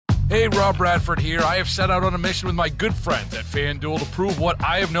Hey, Rob Bradford here. I have set out on a mission with my good friends at FanDuel to prove what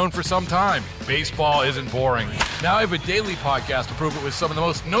I have known for some time. Baseball isn't boring. Now I have a daily podcast to prove it with some of the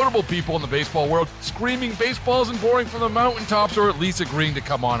most notable people in the baseball world, screaming baseball isn't boring from the mountaintops, or at least agreeing to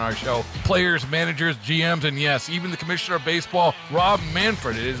come on our show. Players, managers, GMs, and yes, even the commissioner of baseball, Rob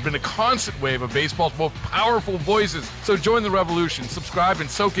Manfred. It has been a constant wave of baseball's most powerful voices. So join the revolution. Subscribe and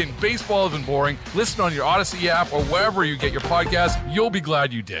soak in Baseball Isn't Boring. Listen on your Odyssey app or wherever you get your podcasts. You'll be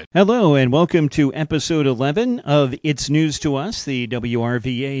glad you did. Hello and welcome to episode 11 of It's News to Us, the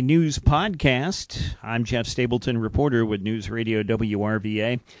WRVA News Podcast. I'm Jeff Stapleton, reporter with News Radio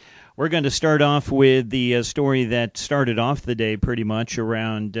WRVA. We're going to start off with the story that started off the day pretty much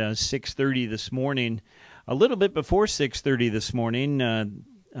around 6:30 this morning. A little bit before 6:30 this morning,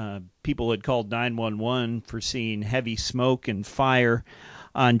 people had called 911 for seeing heavy smoke and fire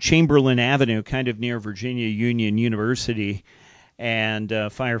on Chamberlain Avenue, kind of near Virginia Union University. And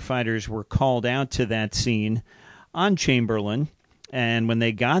firefighters were called out to that scene on Chamberlain. And when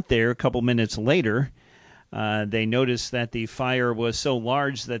they got there a couple minutes later, they noticed that the fire was so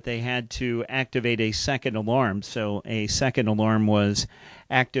large that they had to activate a second alarm. So a second alarm was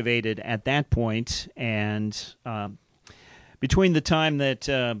activated at that point. And between the time that,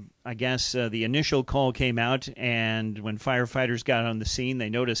 the initial call came out and when firefighters got on the scene, they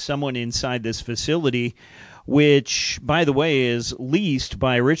noticed someone inside this facility, which, by the way, is leased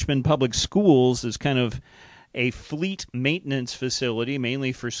by Richmond Public Schools as kind of a fleet maintenance facility,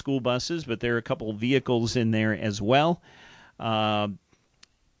 mainly for school buses, but there are a couple vehicles in there as well. A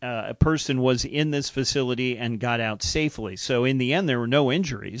person was in this facility and got out safely. So in the end, there were no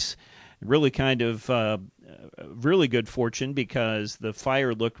injuries. Really kind of really good fortune because the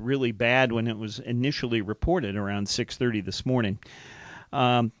fire looked really bad when it was initially reported around 6:30 this morning.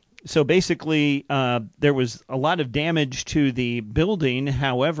 So basically, there was a lot of damage to the building.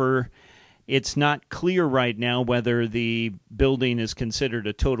 However, it's not clear right now whether the building is considered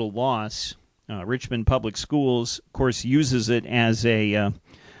a total loss. Richmond Public Schools, of course, uses it as a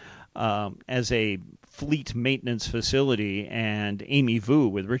fleet maintenance facility, and Amy Vu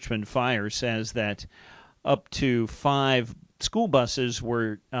with Richmond Fire says that up to 5 school buses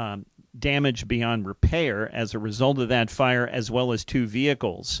were damaged beyond repair as a result of that fire, as well as 2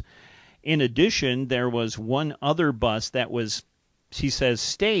 vehicles. In addition, there was one other bus that was, she says,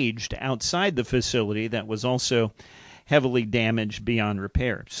 staged outside the facility that was also heavily damaged beyond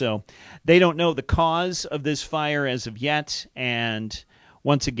repair. So they don't know the cause of this fire as of yet, and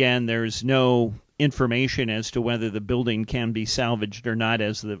once again, there's no information as to whether the building can be salvaged or not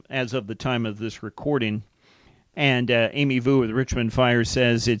as of the time of this recording. And Amy Vu with Richmond Fire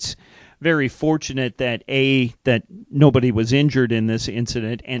says it's very fortunate that A, that nobody was injured in this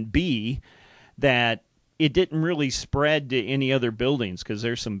incident, and B, that it didn't really spread to any other buildings, because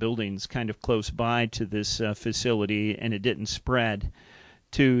there's some buildings kind of close by to this facility, and it didn't spread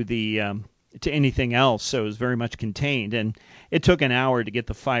to to anything else, so it was very much contained. And it took an hour to get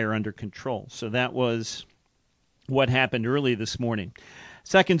the fire under control. So that was what happened early this morning.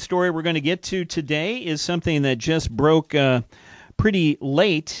 Second story we're going to get to today is something that just broke pretty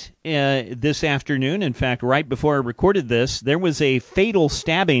late this afternoon. In fact, right before I recorded this, there was a fatal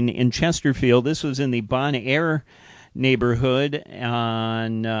stabbing in Chesterfield. This was in the Bon Air neighborhood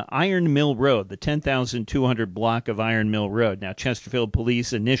on Iron Mill Road, the 10,200 block of Iron Mill Road. Now, Chesterfield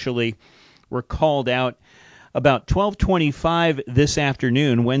Police initially were called out about 12:25 this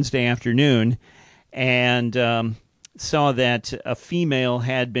afternoon, Wednesday afternoon, and saw that a female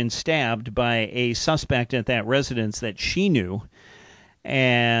had been stabbed by a suspect at that residence that she knew.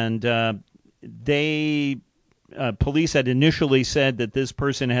 And police had initially said that this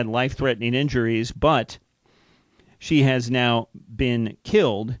person had life-threatening injuries, but she has now been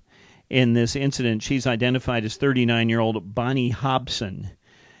killed in this incident. She's identified as 39-year-old Bonnie Hobson,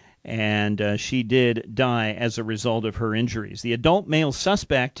 and she did die as a result of her injuries. The adult male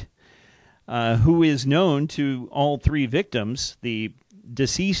suspect, who is known to all 3 victims, the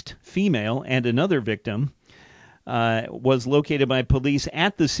deceased female and another victim, was located by police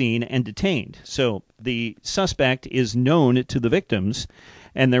at the scene and detained. So the suspect is known to the victims,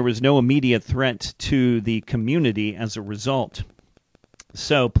 and there was no immediate threat to the community as a result.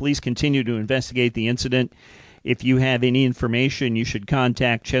 So police continue to investigate the incident. If you have any information, you should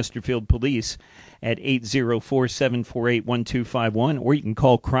contact Chesterfield Police at 804-748-1251, or you can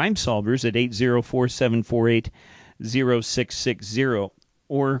call Crime Solvers at 804-748-0660,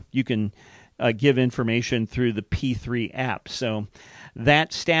 or you can give information through the P3 app. So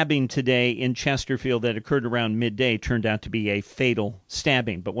that stabbing today in Chesterfield that occurred around midday turned out to be a fatal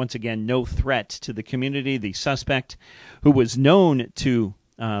stabbing. But once again, no threat to the community. The suspect, who was known to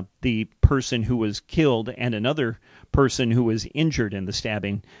the person who was killed and another person who was injured in the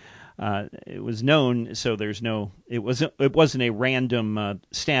stabbing. It was known, so it wasn't a random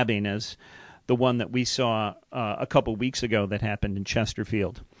stabbing as the one that we saw a couple weeks ago that happened in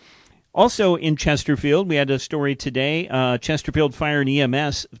Chesterfield. Also in Chesterfield, we had a story today, Chesterfield Fire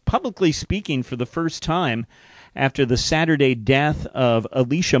EMS publicly speaking for the first time after the Saturday death of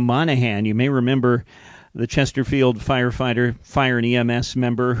Alicia Monahan. You may remember the Chesterfield firefighter, fire and EMS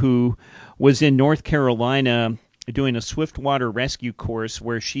member who was in North Carolina doing a swiftwater rescue course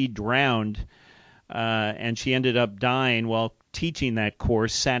where she drowned, and she ended up dying while teaching that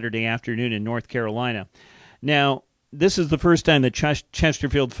course Saturday afternoon in North Carolina. Now, this is the first time that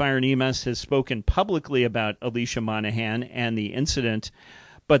Chesterfield Fire and EMS has spoken publicly about Alicia Monahan and the incident,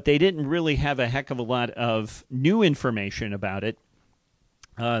 but they didn't really have a heck of a lot of new information about it.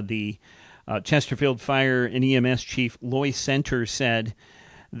 The Chesterfield Fire and EMS Chief Lois Center said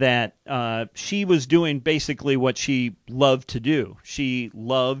that she was doing basically what she loved to do. She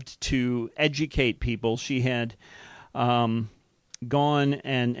loved to educate people. She had gone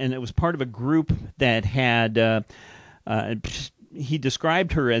and it was part of a group that had... he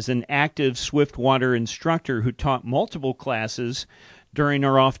described her as an active swiftwater instructor who taught multiple classes during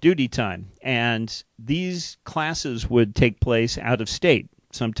her off-duty time. And these classes would take place out of state,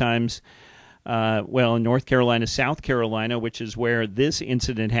 sometimes, in North Carolina, South Carolina, which is where this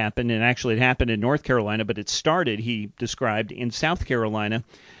incident happened. And actually it happened in North Carolina, but it started, he described, in South Carolina.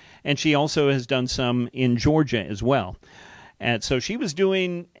 And she also has done some in Georgia as well. And so she was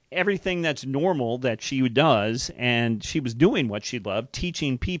doing everything that's normal that she does, and she was doing what she loved,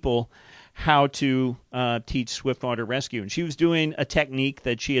 teaching people how to teach swiftwater rescue. And she was doing a technique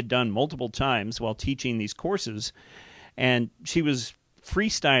that she had done multiple times while teaching these courses, and she was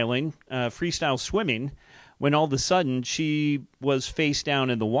freestyle swimming, when all of a sudden she was face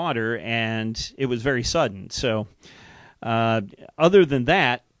down in the water, and it was very sudden. So other than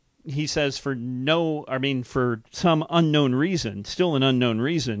that, he says for some unknown reason, still an unknown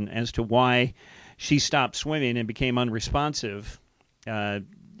reason as to why she stopped swimming and became unresponsive.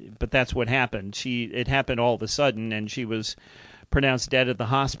 But that's what happened. It happened all of a sudden, and she was pronounced dead at the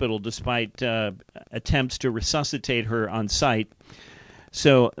hospital despite attempts to resuscitate her on site.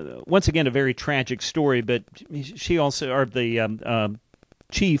 So once again, a very tragic story. But she also, or the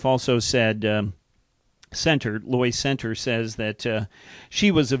chief also said. Lois Center says that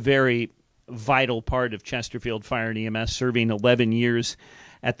she was a very vital part of Chesterfield Fire and EMS, serving 11 years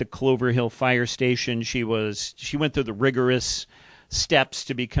at the Clover Hill Fire Station. She went through the rigorous steps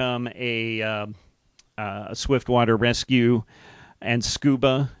to become a swiftwater rescue and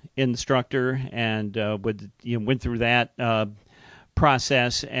scuba instructor, and went through that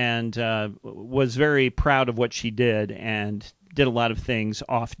process, and was very proud of what she did, and did a lot of things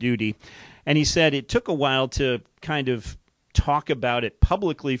off duty. And he said it took a while to kind of talk about it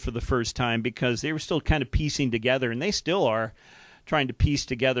publicly for the first time because they were still kind of piecing together, and they still are trying to piece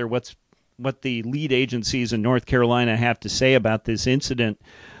together what the lead agencies in North Carolina have to say about this incident.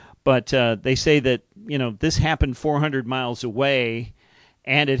 But they say that, this happened 400 miles away,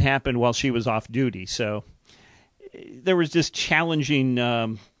 and it happened while she was off duty. So there was just challenging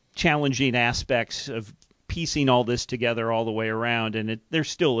aspects of piecing all this together all the way around, and there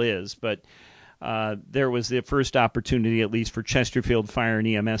still is, but there was the first opportunity, at least for Chesterfield Fire and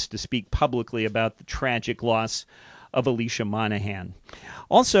EMS, to speak publicly about the tragic loss of Alicia Monahan.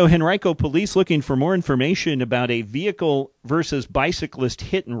 Also, Henrico Police looking for more information about a vehicle versus bicyclist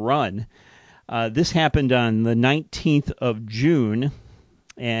hit and run. This happened on the 19th of June,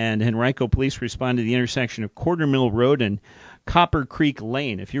 and Henrico Police responded to the intersection of Quartermill Road and Copper Creek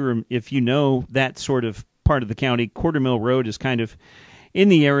Lane. If you know that sort of part of the county, Quartermill Road is kind of in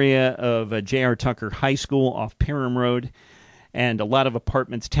the area of J.R. Tucker High School off Parham Road, and a lot of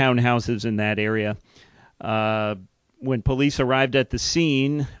apartments, townhouses in that area. When police arrived at the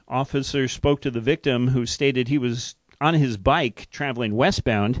scene, officers spoke to the victim, who stated he was on his bike traveling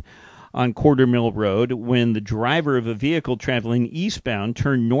westbound on Quartermill Road when the driver of a vehicle traveling eastbound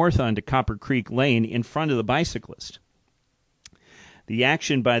turned north onto Copper Creek Lane in front of the bicyclist. The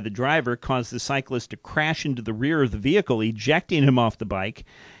action by the driver caused the cyclist to crash into the rear of the vehicle, ejecting him off the bike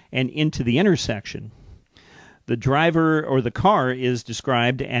and into the intersection. The driver, or the car, is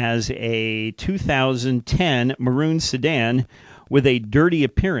described as a 2010 maroon sedan with a dirty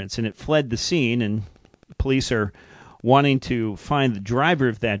appearance, and it fled the scene, and police are wanting to find the driver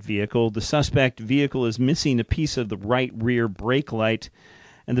of that vehicle. The suspect vehicle is missing a piece of the right rear brake light,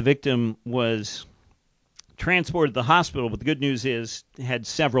 and the victim was transported to the hospital, but the good news is had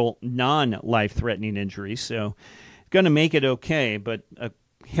several non-life-threatening injuries, so going to make it okay. But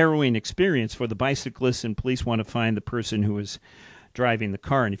harrowing experience for the bicyclists, and police want to find the person who was driving the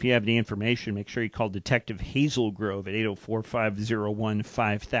car. And if you have any information, make sure you call Detective Hazel Grove at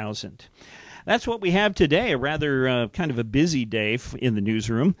 804-501-5000. That's what we have today, a rather kind of a busy day in the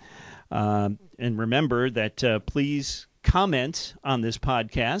newsroom. And remember that please comment on this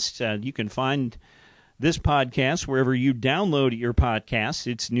podcast. You can find this podcast wherever you download your podcasts.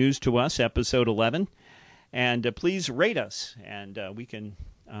 It's News to Us, Episode 11. And please rate us, and we can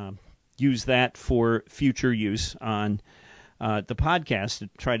use that for future use on the podcast to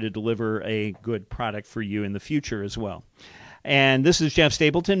try to deliver a good product for you in the future as well. And this is Jeff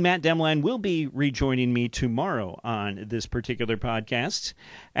Stapleton. Matt Demline will be rejoining me tomorrow on this particular podcast.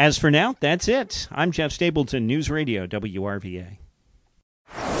 As for now, that's it. I'm Jeff Stapleton, News Radio, WRVA.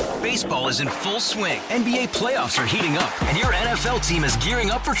 Baseball is in full swing. NBA playoffs are heating up, and your NFL team is gearing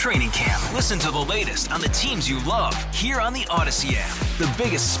up for training camp. Listen to the latest on the teams you love here on the Odyssey app. The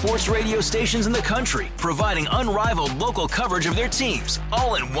biggest sports radio stations in the country, providing unrivaled local coverage of their teams,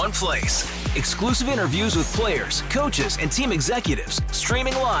 all in one place. Exclusive interviews with players, coaches, and team executives,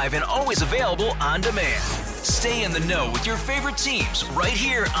 streaming live and always available on demand. Stay in the know with your favorite teams right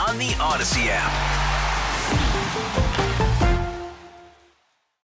here on the Odyssey app.